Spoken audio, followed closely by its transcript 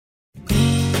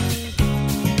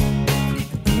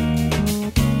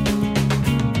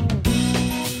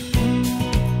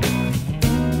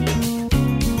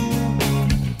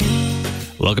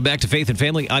Welcome back to Faith and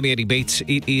Family. I'm Andy Bates.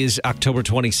 It is October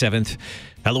 27th.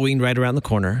 Halloween right around the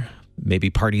corner.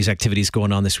 Maybe parties, activities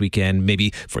going on this weekend.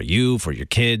 Maybe for you, for your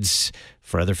kids,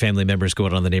 for other family members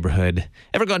going on in the neighborhood.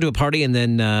 Ever gone to a party and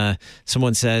then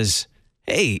someone says,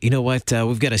 "Hey, you know what?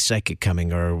 We've got a psychic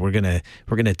coming, or we're gonna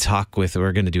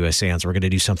do a seance, we're gonna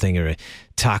do something, or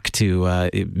talk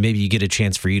to. Maybe you get a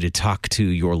chance for you to talk to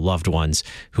your loved ones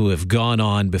who have gone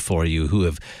on before you, who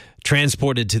have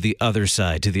transported to the other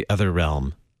side, to the other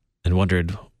realm, and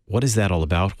wondered, what is that all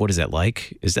about? What is that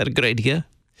like? Is that a good idea?"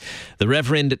 The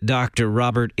Reverend Dr.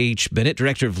 Robert H. Bennett,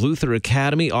 director of Luther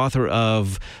Academy, author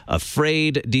of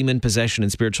Afraid, Demon Possession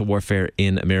and Spiritual Warfare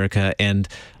in America, and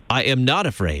I Am Not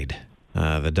Afraid.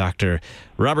 The Dr.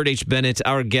 Robert H. Bennett,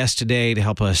 our guest today to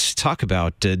help us talk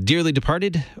about dearly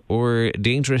departed or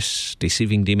dangerous,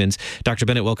 deceiving demons. Dr.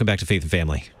 Bennett, welcome back to Faith and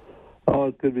Family. Oh,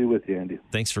 it's good to be with you, Andy.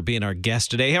 Thanks for being our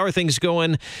guest today. How are things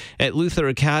going at Luther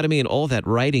Academy and all that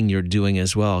writing you're doing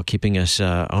as well, keeping us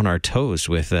on our toes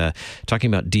with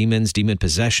talking about demons, demon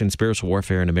possession, spiritual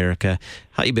warfare in America?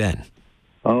 How you been?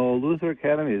 Oh, Luther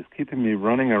Academy is keeping me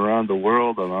running around the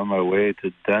world. I'm on my way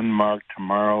to Denmark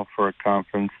tomorrow for a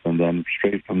conference, and then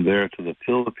straight from there to the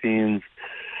Philippines.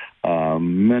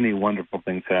 Many wonderful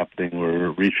things happening. We're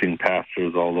reaching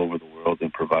pastors all over the world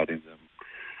and providing them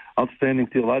outstanding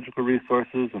theological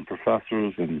resources and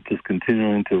professors, and just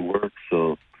continuing to work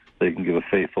so they can give a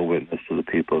faithful witness to the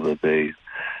people that they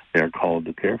are called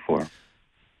to care for.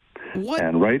 What?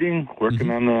 And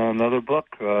working on another book,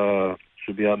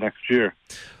 should be out next year.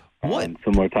 On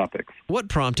similar topics. What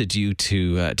prompted you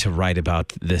to write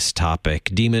about this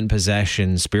topic, demon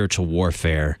possession, spiritual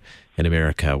warfare in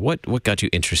America? What got you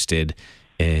interested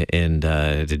in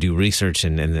to do research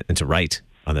and to write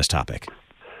on this topic?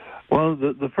 Well,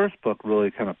 the first book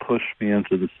really kind of pushed me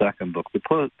into the second book.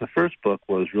 The first book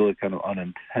was really kind of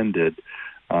unintended.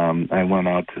 I went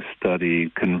out to study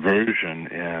conversion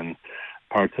in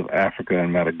parts of Africa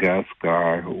and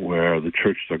Madagascar where the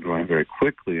churches are growing very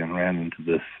quickly, and ran into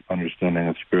this understanding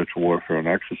of spiritual warfare and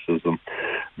exorcism.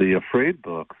 The Afraid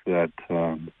book that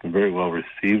been very well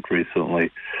received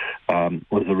recently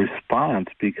was a response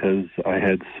because I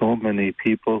had so many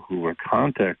people who were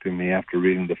contacting me after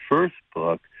reading the first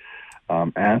book,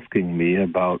 asking me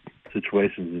about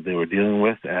situations that they were dealing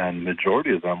with, and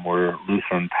majority of them were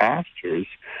Lutheran pastors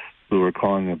who were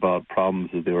calling about problems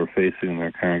that they were facing in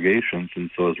their congregations. And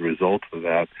so as a result of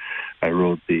that, I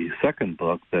wrote the second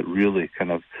book that really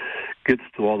kind of gets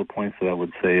to all the points that I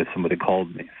would say if somebody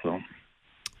called me. So,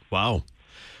 wow.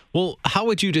 Well, how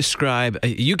would you describe,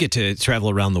 you get to travel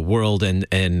around the world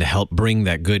and help bring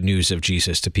that good news of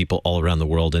Jesus to people all around the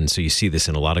world, and so you see this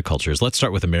in a lot of cultures. Let's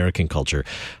start with American culture.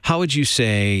 How would you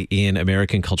say in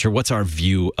American culture, what's our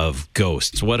view of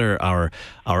ghosts? What are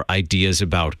our ideas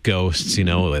about ghosts? You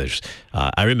know,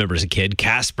 I remember as a kid,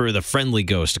 Casper the Friendly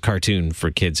Ghost, a cartoon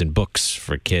for kids and books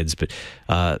for kids, but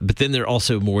then there are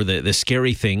also more the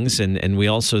scary things, and we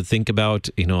also think about,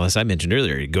 you know, as I mentioned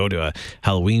earlier, you go to a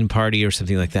Halloween party or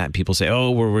something like that, and people say,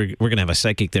 oh, we're going to have a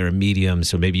psychic there, a medium,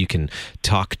 so maybe you can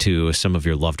talk to some of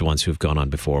your loved ones who've gone on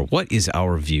before. What is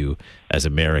our view as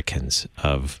Americans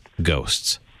of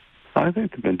ghosts? I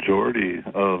think the majority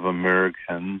of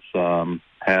Americans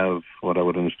have what I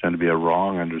would understand to be a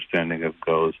wrong understanding of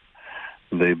ghosts.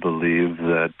 They believe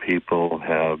that people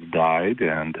have died,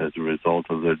 and as a result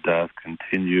of their death,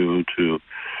 continue to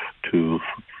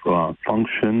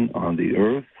function on the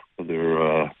earth,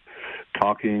 whether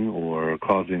talking or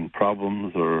causing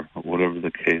problems or whatever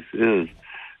the case is.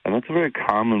 And that's a very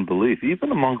common belief,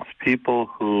 even amongst people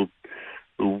who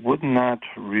would not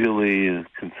really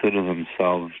consider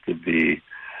themselves to be,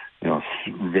 you know,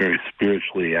 very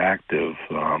spiritually active.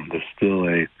 There's still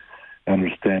a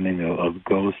understanding of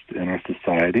ghosts in our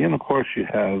society. And of course you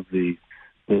have the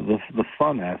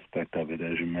fun aspect of it,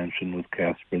 as you mentioned, with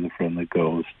Casper the Friendly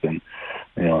Ghost, and,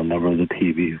 you know, a number of the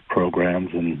TV programs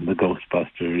and the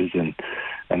Ghostbusters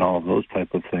and all of those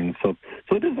type of things. So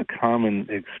it is a common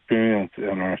experience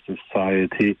in our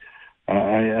society.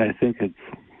 I think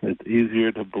it's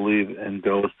easier to believe in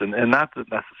ghosts, and not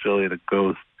necessarily a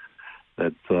ghost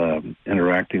that's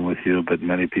interacting with you, but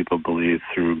many people believe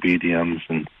through mediums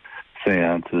and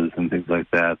seances and things like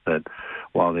that, that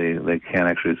while they can't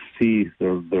actually see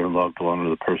their loved one or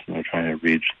the person they're trying to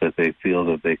reach, that they feel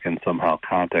that they can somehow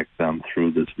contact them through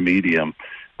this medium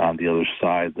on the other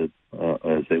side, that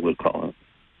as they would call it.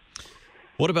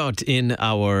 What about in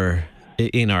our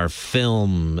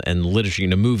film and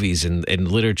literature, movies and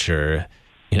literature?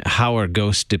 How are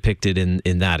ghosts depicted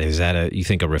in that? Is that you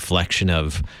think a reflection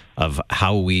of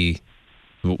how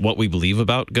what we believe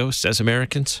about ghosts as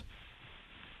Americans?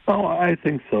 Oh, I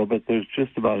think so, but there's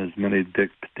just about as many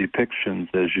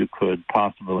depictions as you could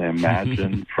possibly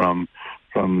imagine from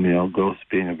ghosts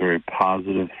being a very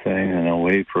positive thing and a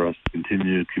way for us to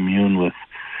continue to commune with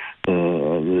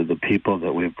the people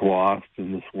that we've lost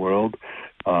in this world,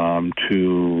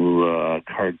 to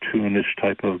cartoonish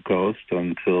type of ghost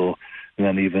until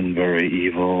and then even very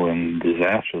evil and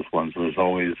disastrous ones. There's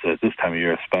always, at this time of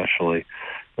year especially,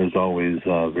 there's always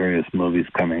various movies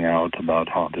coming out about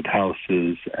haunted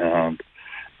houses and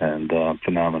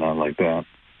phenomena like that.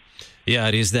 Yeah,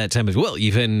 it is that time of, well,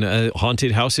 even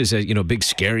haunted houses, big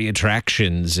scary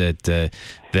attractions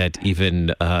that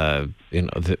even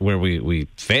where we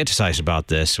fantasize about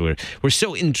this. We're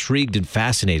so intrigued and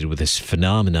fascinated with this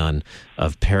phenomenon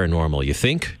of paranormal. You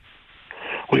think?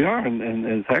 We are, and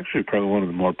it's actually probably one of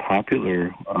the more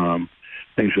popular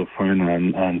things you'll find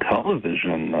on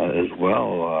television as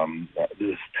well.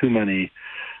 There's too many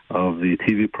of the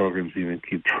TV programs you even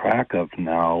keep track of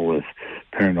now, with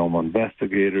paranormal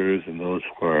investigators and those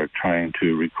who are trying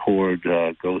to record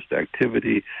ghost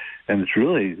activity. And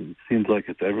it seems like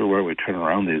it's everywhere we turn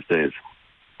around these days.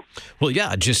 Well,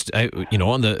 yeah, just,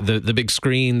 on the big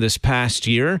screen this past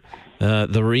year,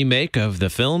 the remake of the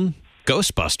film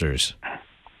Ghostbusters.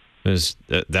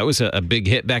 That was a big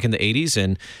hit back in the 80s,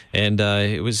 and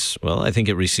it was, well, I think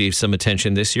it received some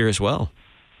attention this year as well.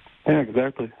 Yeah,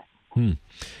 exactly.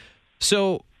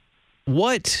 So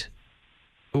what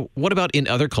about in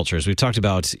other cultures? We've talked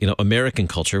about, American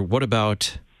culture. What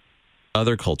about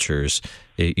other cultures?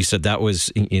 You said that was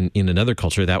in another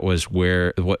culture, that was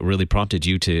what really prompted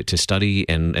you to study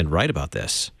and write about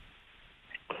this.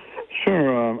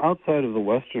 Sure. Outside of the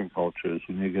Western cultures,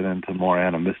 when you get into more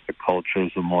animistic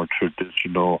cultures or more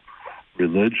traditional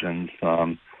religions,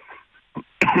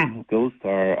 ghosts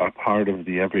are a part of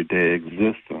the everyday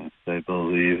existence. They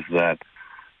believe that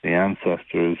the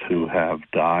ancestors who have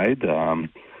died,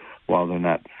 while they're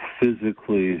not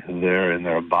physically there in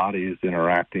their bodies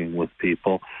interacting with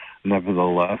people,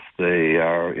 nevertheless, they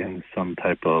are in some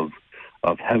type of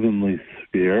heavenly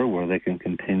sphere where they can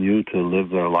continue to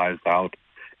live their lives out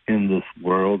in this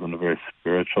world in a very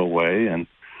spiritual way and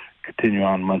continue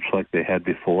on much like they had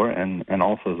before, and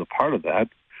also as a part of that,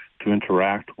 to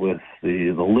interact with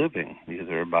the living,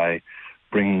 either by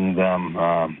bringing them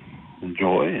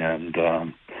joy and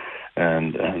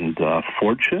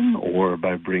fortune, or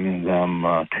by bringing them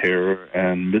terror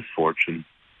and misfortune.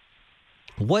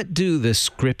 What do the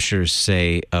scriptures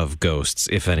say of ghosts,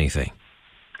 if anything?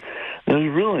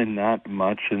 There's really not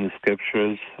much in the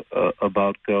scriptures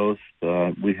about ghosts.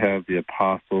 We have the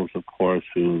apostles, of course,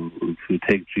 who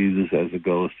take Jesus as a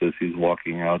ghost as he's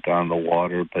walking out on the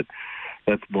water, but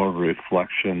that's more of a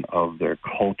reflection of their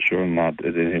culture, not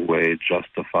in any way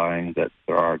justifying that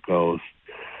there are ghosts.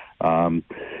 The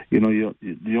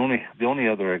only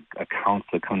other accounts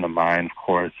that come to mind, of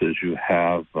course, is you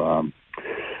have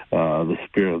the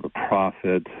spirit of the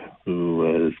prophet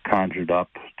who is conjured up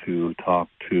to talk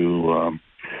to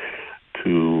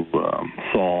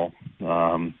Saul,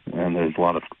 and there's a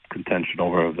lot of contention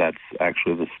over if that's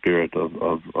actually the spirit of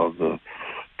the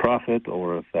prophet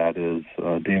or if that is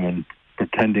a demon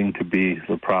pretending to be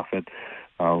the prophet.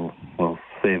 We'll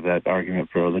save that argument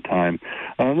for other time.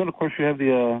 And then, of course, you have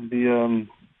the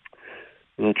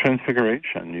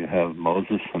Transfiguration. You have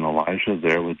Moses and Elijah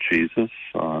there with Jesus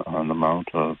on the Mount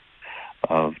of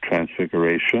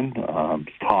Transfiguration,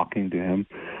 talking to him.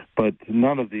 But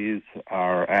none of these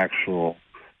are actual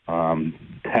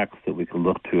texts that we can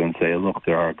look to and say, look,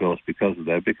 there are ghosts because of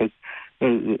that, because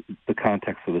the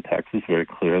context of the text is very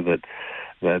clear that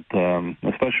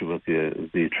especially with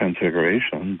the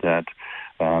Transfiguration, that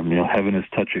heaven is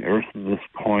touching earth at this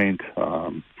point,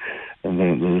 and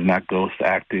there's not ghosts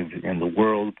active in the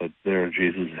world, but there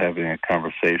Jesus is having a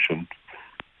conversation.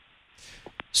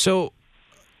 So,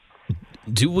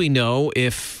 do we know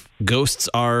if ghosts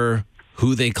are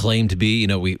who they claim to be?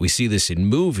 We see this in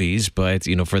movies, but,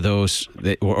 for those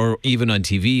that, or even on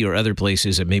TV or other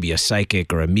places, maybe a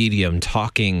psychic or a medium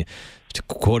talking, to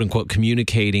quote unquote,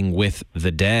 communicating with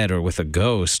the dead or with a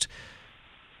ghost,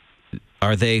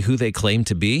 are they who they claim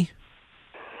to be?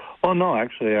 Well, no,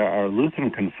 actually, our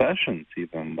Lutheran confessions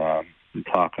even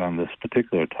talk on this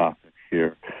particular topic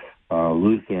here.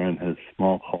 Luther, in his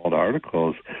small called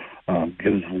articles,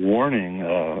 gives warning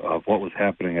of what was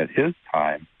happening at his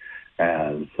time,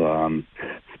 as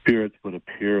spirits would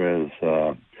appear as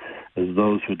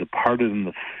those who departed in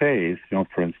the faith.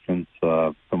 For instance,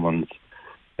 someone's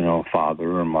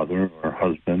father or mother or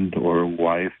husband or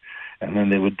wife, and then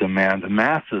they would demand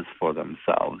masses for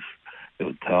themselves. They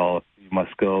would tell, you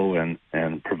must go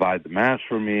and provide the mass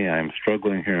for me. I'm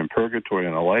struggling here in purgatory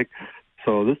and the like.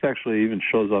 So this actually even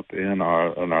shows up in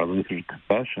our Lutheran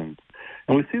confessions.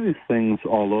 And we see these things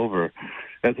all over.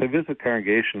 As I visit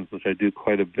congregations, which I do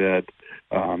quite a bit,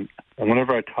 and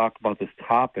whenever I talk about this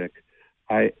topic,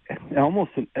 I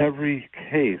almost in every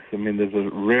case, I mean, there's a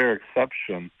rare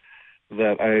exception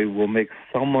that I will make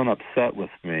someone upset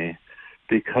with me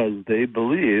because they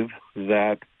believe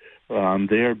that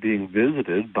they are being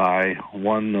visited by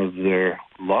one of their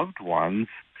loved ones,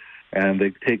 and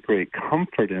they take great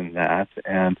comfort in that.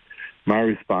 And my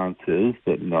response is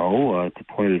that no, it's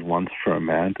appointed once for a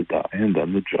man to die, and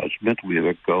then the judgment. We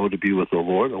either go to be with the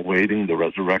Lord, awaiting the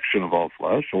resurrection of all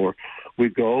flesh, or we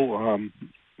go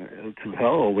to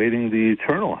hell, awaiting the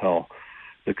eternal hell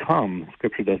to come.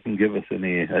 Scripture doesn't give us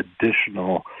any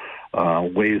additional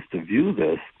ways to view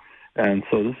this. And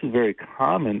so this is very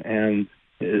common, and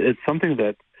it's something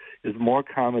that is more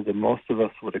common than most of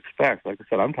us would expect. Like I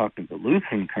said, I'm talking to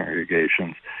Lutheran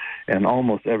congregations, and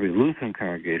almost every Lutheran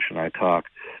congregation I talk,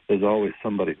 there's always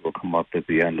somebody who will come up at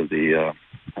the end of the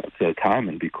time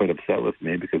and be quite upset with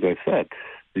me because I've said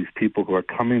these people who are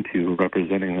coming to you,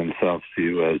 representing themselves to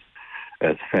you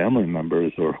as family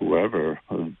members or whoever,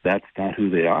 that's not who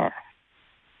they are.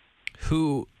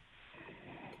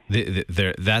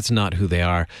 That's not who they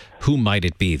are. Who might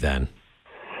it be then?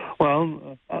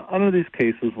 Well, under these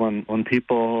cases, when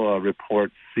people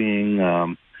report seeing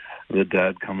the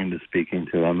dead coming to speaking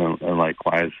to them, and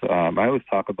likewise, I always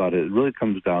talk about it. It really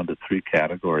comes down to three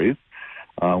categories.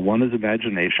 One is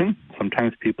imagination.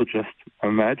 Sometimes people just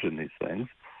imagine these things.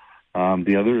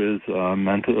 The other is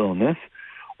mental illness,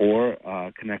 or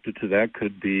connected to that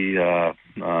could be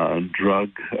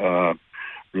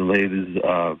drug-related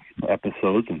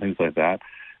episodes and things like that.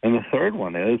 And the third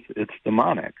one is it's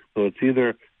demonic. So it's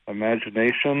either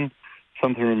imagination,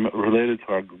 something related to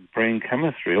our brain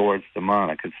chemistry, or it's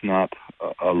demonic. It's not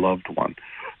a loved one.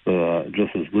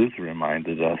 Just as Luther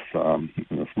reminded us in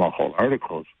the Small Hole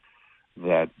Articles,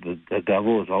 that the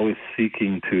devil is always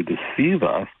seeking to deceive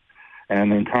us,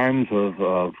 and in times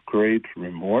of great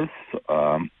remorse,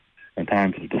 in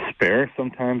times of despair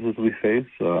sometimes as we face,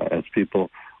 as people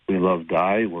we love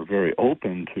die, we're very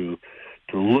open to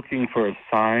looking for a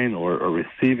sign or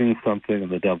receiving something,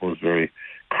 and the devil is very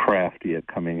crafty at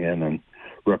coming in and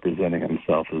representing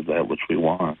himself as that which we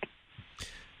want.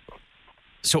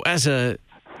 So as a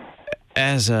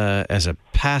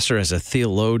pastor, as a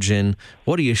theologian,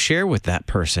 what do you share with that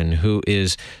person who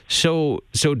is so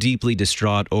deeply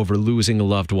distraught over losing a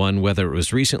loved one, whether it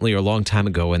was recently or a long time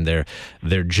ago, and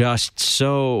they're just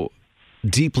so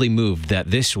deeply moved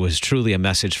that this was truly a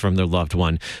message from their loved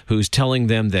one, who's telling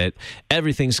them that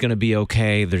everything's going to be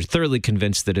okay. They're thoroughly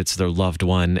convinced that it's their loved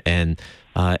one, and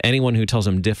anyone who tells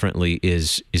them differently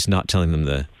is not telling them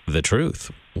the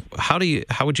truth. How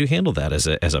would you handle that as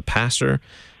a pastor,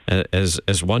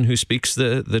 as one who speaks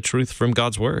the truth from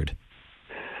God's word?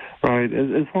 Right.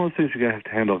 It's one of those things you have to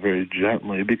handle very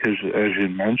gently, because as you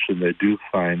mentioned, they do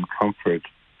find comfort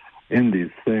in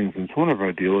these things. And so whenever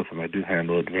I deal with them, I do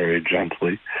handle it very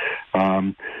gently.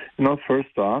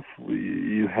 First off,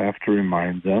 you have to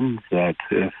remind them that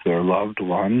if their loved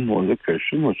one was a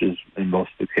Christian, which is in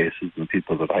most of the cases the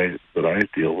people that I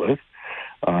deal with,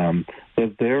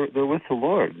 that they're with the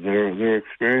Lord. They're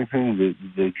experiencing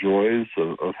the joys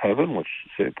of heaven, which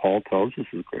St. Paul tells us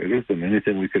is greater than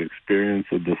anything we could experience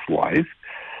in this life,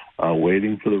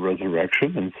 waiting for the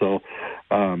resurrection. And so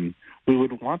we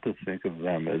would want to think of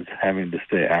them as having to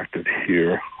stay active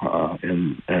here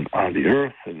and on the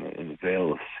earth in the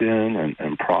veil of sin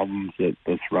and problems that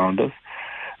surround us,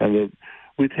 and that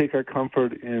we take our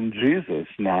comfort in Jesus,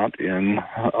 not in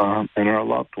our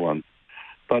loved ones.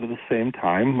 But at the same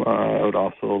time, I would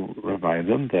also remind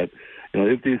them that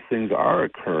if these things are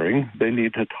occurring, they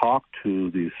need to talk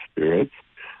to these spirits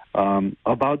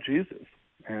about Jesus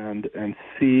and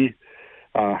see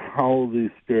how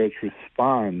these spirits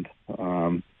respond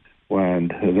when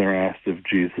they're asked if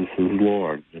Jesus is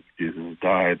Lord, if Jesus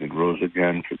died and rose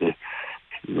again for the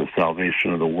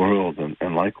salvation of the world,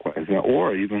 and likewise,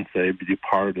 or even say,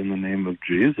 depart in the name of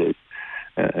Jesus,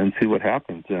 and see what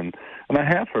happens. And I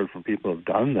have heard from people who have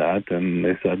done that, and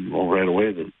they said, well, right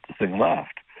away the thing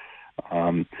left.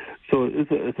 So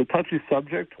it's a touchy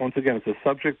subject. Once again, it's a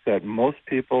subject that most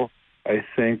people, I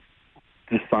think,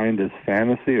 defined as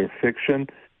fantasy or fiction,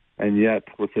 and yet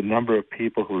with the number of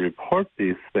people who report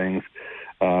these things,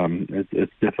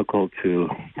 it's difficult to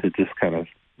just kind of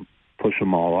push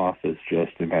them all off as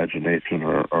just imagination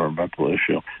or a mental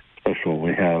issue, especially when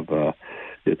we have the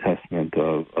testament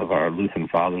of our Lutheran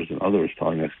fathers and others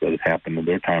telling us that it happened in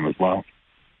their time as well.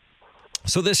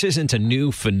 So this isn't a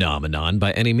new phenomenon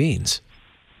by any means.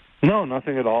 No,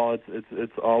 nothing at all.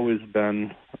 It's always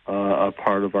been a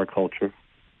part of our culture.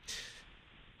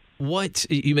 What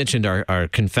you mentioned our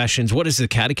confessions. What does the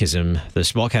catechism, the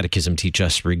small catechism, teach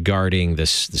us regarding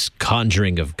this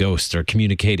conjuring of ghosts or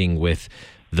communicating with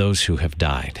those who have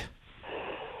died?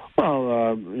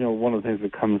 Well, one of the things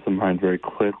that comes to mind very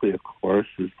quickly, of course,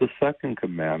 is the second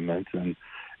commandment, and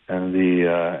the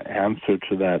answer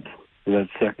to that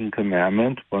second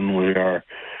commandment when we are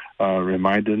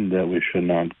reminded that we should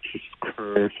not just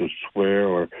curse or swear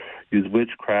or use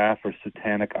witchcraft or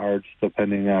satanic arts,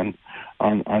 depending on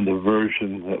the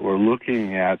version that we're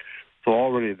looking at. So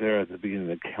already there at the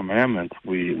beginning of the commandments,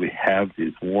 we have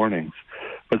these warnings.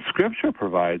 But Scripture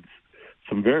provides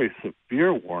some very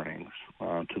severe warnings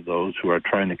to those who are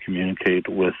trying to communicate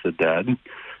with the dead.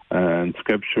 In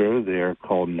Scripture, they are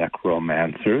called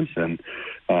necromancers, and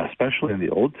especially in the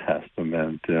Old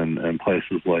Testament and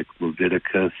places like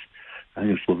Leviticus, I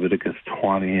think it's Leviticus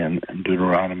 20 and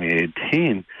Deuteronomy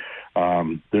 18,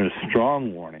 there's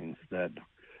strong warnings that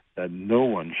no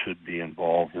one should be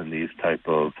involved in these type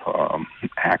of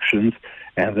actions,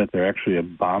 and that they're actually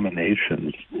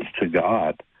abominations to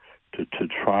God to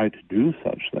try to do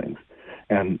such things.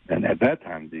 And at that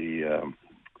time, the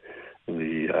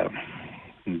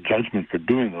judgment for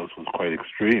doing those was quite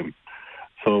extreme.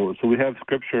 So we have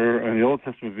Scripture in the Old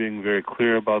Testament being very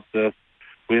clear about this.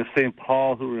 We have St.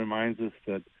 Paul who reminds us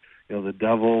that the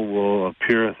devil will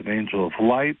appear as an angel of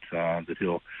light, that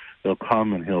he'll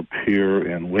come and he'll appear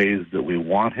in ways that we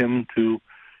want him to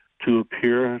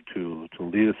appear, to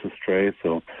lead us astray.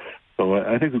 So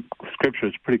I think the Scripture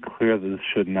is pretty clear that this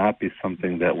should not be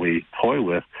something that we toy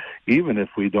with, even if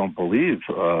we don't believe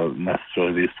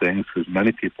necessarily these things, because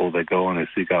many people, they go and they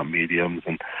seek out mediums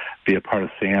and be a part of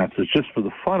seances just for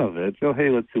the fun of it. Hey,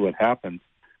 let's see what happens,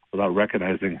 without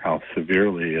recognizing how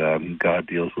severely God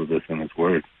deals with this in His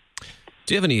Word.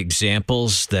 Do you have any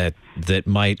examples that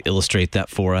might illustrate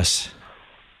that for us?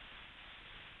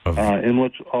 In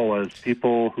which, as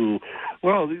people who,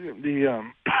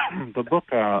 the book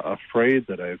Afraid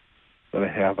that I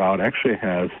have out actually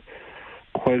has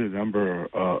quite a number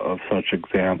of such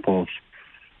examples.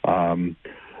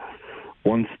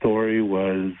 One story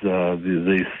was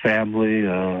the family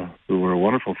who were a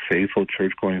wonderful, faithful,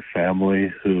 church-going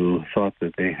family who thought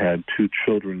that they had two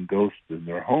children ghosts in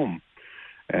their home.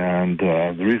 And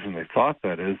the reason they thought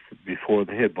that is before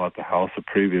they had bought the house, a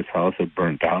previous house had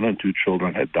burnt down and two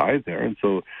children had died there. And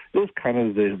so it was kind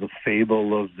of the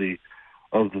fable of the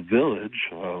village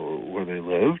where they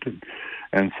lived.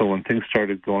 And so when things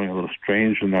started going a little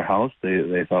strange in their house,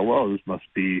 they thought, well, this must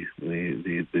be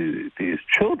these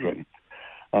children.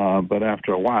 But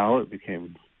after a while, it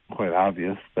became quite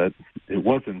obvious that it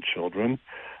wasn't children.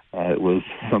 It was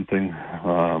something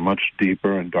much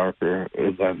deeper and darker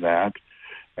than that.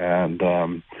 And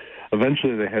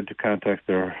eventually they had to contact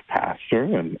their pastor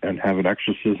and have an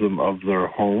exorcism of their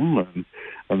home,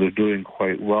 and they're doing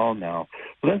quite well now.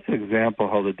 But that's an example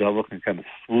how the devil can kind of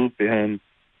swoop in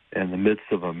the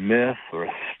midst of a myth or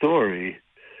a story,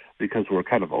 because we're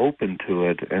kind of open to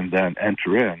it, and then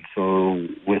enter in. So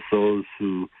with those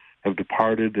who have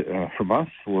departed from us,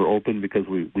 we're open because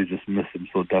we just miss them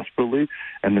so desperately.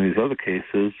 And in these other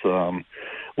cases,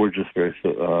 we're just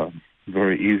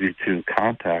very easy to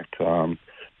contact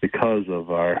because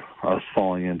of us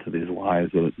falling into these lies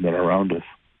that are around us.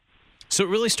 So it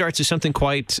really starts as something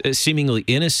quite seemingly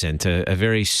innocent, a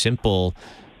very simple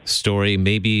story,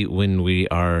 maybe when we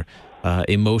are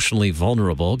emotionally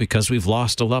vulnerable because we've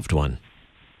lost a loved one.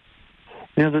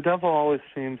 The devil always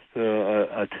seems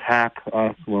to attack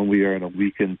us when we are in a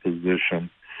weakened position,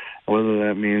 whether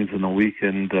that means in a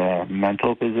weakened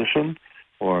mental position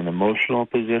or an emotional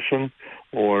position,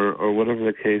 or whatever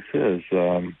the case is.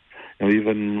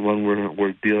 Even when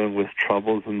we're dealing with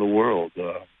troubles in the world,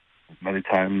 many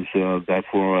times that's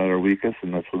when we're at our weakest,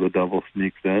 and that's where the devil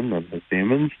sneaks in and the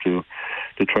demons to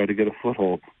try to get a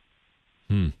foothold.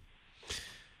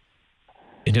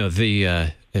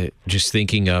 Just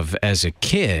thinking of as a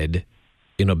kid,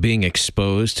 being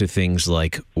exposed to things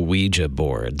like Ouija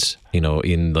boards,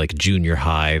 in like junior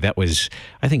high. That was,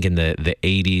 I think, in the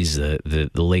 80s,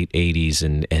 the late 80s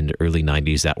and early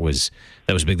 90s. That was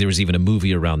big. There was even a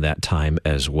movie around that time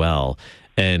as well.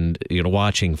 And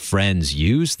watching friends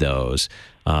use those,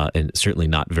 and certainly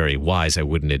not very wise. I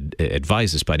wouldn't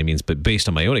advise this by any means, but based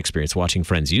on my own experience, watching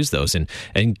friends use those and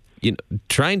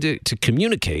trying to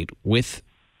communicate with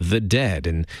the dead.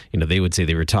 And they would say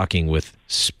they were talking with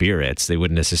spirits. They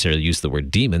wouldn't necessarily use the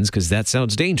word demons because that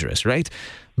sounds dangerous, right?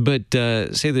 But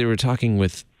say they were talking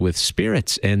with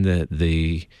spirits, and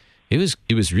it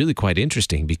was really quite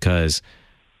interesting because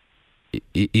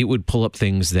it would pull up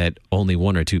things that only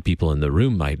one or two people in the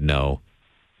room might know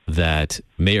that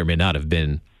may or may not have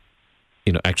been,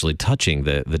 actually touching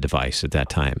the device at that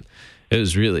time. It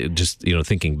was really just,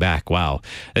 thinking back, wow.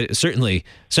 Certainly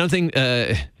something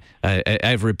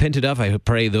I've repented of. I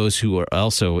pray those who are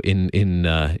also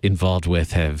involved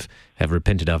with have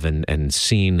repented of and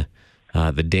seen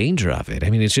the danger of it. I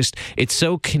mean, it's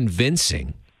so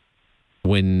convincing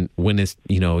when it's,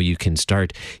 you can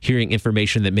start hearing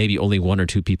information that maybe only one or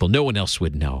two people, no one else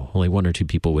would know, only one or two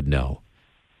people would know.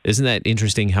 Isn't that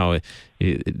interesting how,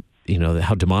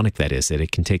 how demonic that is, that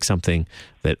it can take something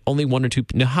that only one or two,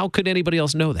 now how could anybody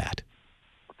else know that?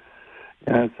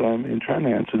 Yeah, so in trying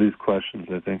to answer these questions,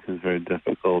 I think is very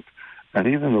difficult. And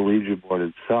even the Ouija board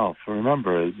itself,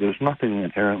 remember, there's nothing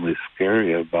inherently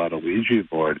scary about a Ouija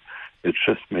board. It's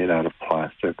just made out of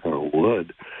plastic or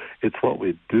wood. It's what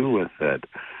we do with it.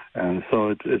 And so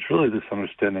it's really this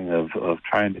understanding of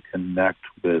trying to connect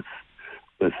with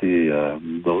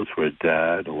the those who are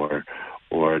dead or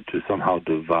to somehow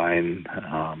divine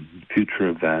future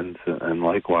events and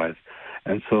likewise.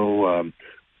 And so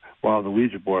while the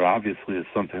Ouija board obviously is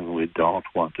something that we don't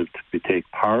want to take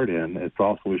part in, it's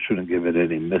also we shouldn't give it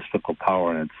any mystical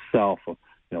power in itself,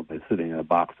 by sitting in a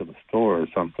box in a store or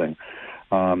something.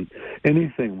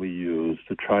 Anything we use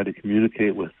to try to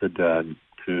communicate with the dead,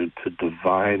 to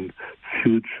divine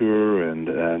future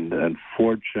and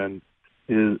fortune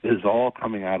is all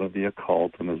coming out of the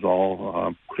occult and is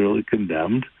all clearly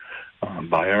condemned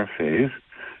by our faith,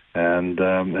 and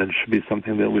should be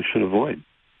something that we should avoid.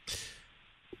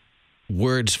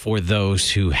 Words for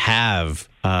those who have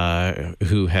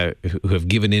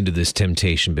given into this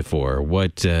temptation before.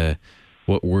 What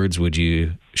words would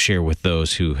you share with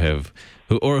those who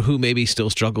maybe still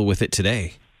struggle with it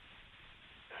today?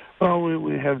 Well,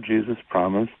 we have Jesus'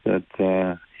 promise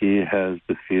that he has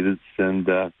defeated sin,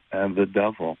 death, and the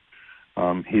devil.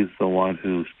 He's the one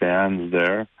who stands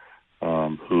there,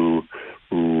 who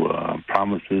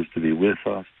promises to be with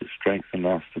us, to strengthen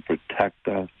us, to protect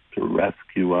us, to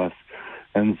rescue us.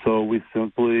 And so we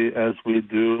simply, as we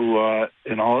do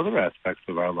in all other aspects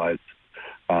of our lives,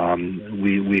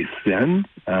 we sin,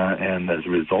 and as a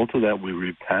result of that, we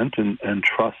repent and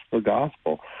trust the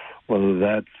gospel, whether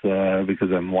that's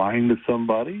because I'm lying to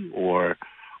somebody or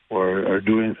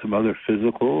doing some other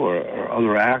physical or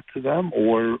other act to them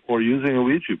or using a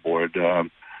Ouija board.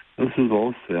 This is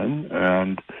all sin,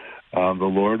 and the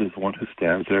Lord is one who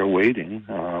stands there waiting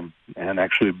and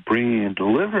actually bringing and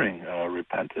delivering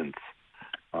repentance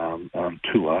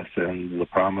to us and the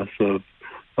promise of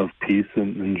peace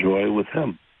and joy with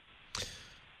Him.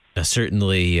 Now,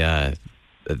 certainly, go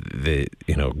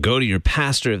to your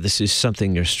pastor if this is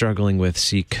something you're struggling with.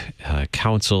 Seek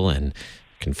counsel and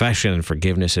confession and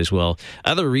forgiveness as well.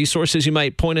 Other resources you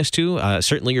might point us to?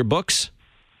 Certainly your books.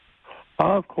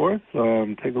 Of course.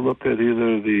 Take a look at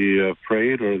either the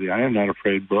Afraid or the I Am Not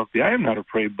Afraid book. The I Am Not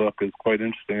Afraid book is quite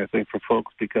interesting, I think, for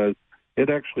folks because it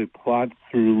actually plots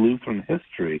through Lutheran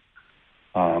history,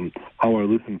 how our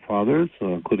Lutheran fathers,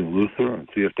 including Luther and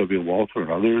C.F.W. Walter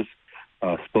and others,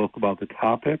 spoke about the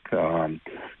topic,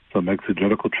 some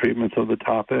exegetical treatments of the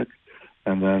topic,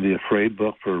 and then the Afraid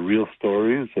book for real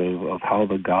stories of how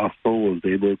the gospel was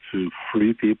able to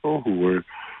free people who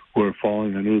were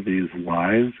falling into these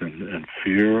lies and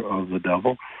fear of the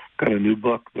devil. Got a new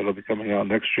book that'll be coming out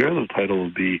next year. The title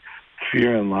will be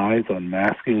Fear and Lies,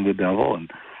 Unmasking the Devil,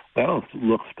 and that'll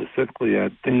look specifically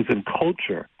at things in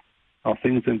culture, how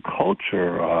things in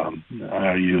culture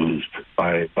are used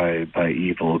by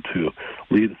evil to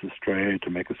lead us astray, to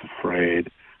make us afraid,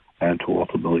 and to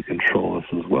ultimately control us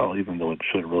as well, even though it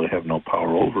should really have no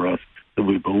power over us, that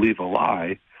we believe a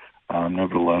lie,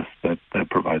 nevertheless, that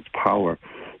provides power.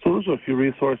 So those are a few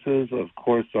resources. Of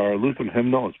course, our Lutheran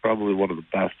hymnal is probably one of the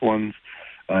best ones.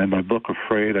 In my book,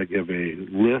 Afraid, I give a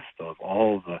list of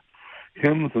all the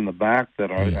hymns in the back that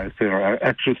are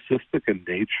exorcistic in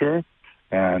nature.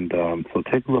 And so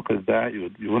take a look at that.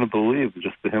 You wouldn't believe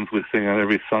just the hymns we sing on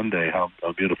every Sunday, how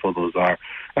beautiful those are.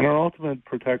 And our ultimate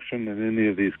protection in any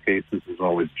of these cases is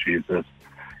always Jesus.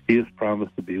 He has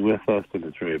promised to be with us in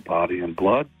His very body and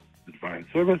blood, the divine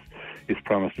service. He's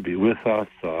promised to be with us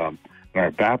in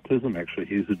our baptism. Actually,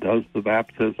 He's who does the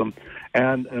baptism.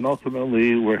 And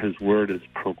ultimately, where His word is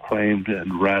proclaimed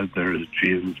and read, there is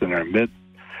Jesus in our midst.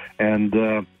 And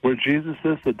where Jesus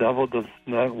is, the devil does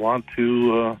not want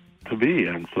to be.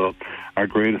 And so our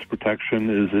greatest protection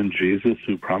is in Jesus,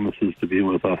 who promises to be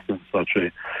with us in such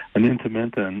an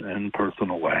intimate and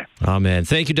personal way. Amen.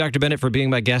 Thank you, Dr. Bennett, for being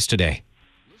my guest today.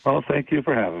 Well, thank you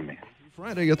for having me.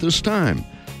 Friday at this time.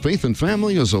 Faith and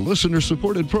Family is a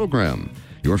listener-supported program.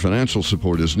 Your financial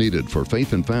support is needed for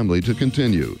Faith and Family to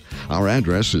continue. Our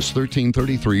address is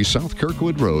 1333 South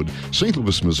Kirkwood Road, St.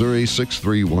 Louis, Missouri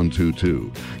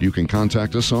 63122. You can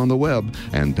contact us on the web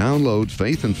and download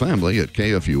Faith and Family at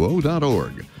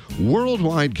kfuo.org.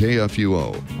 Worldwide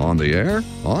KFUO, on the air,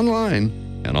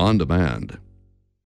 online, and on demand.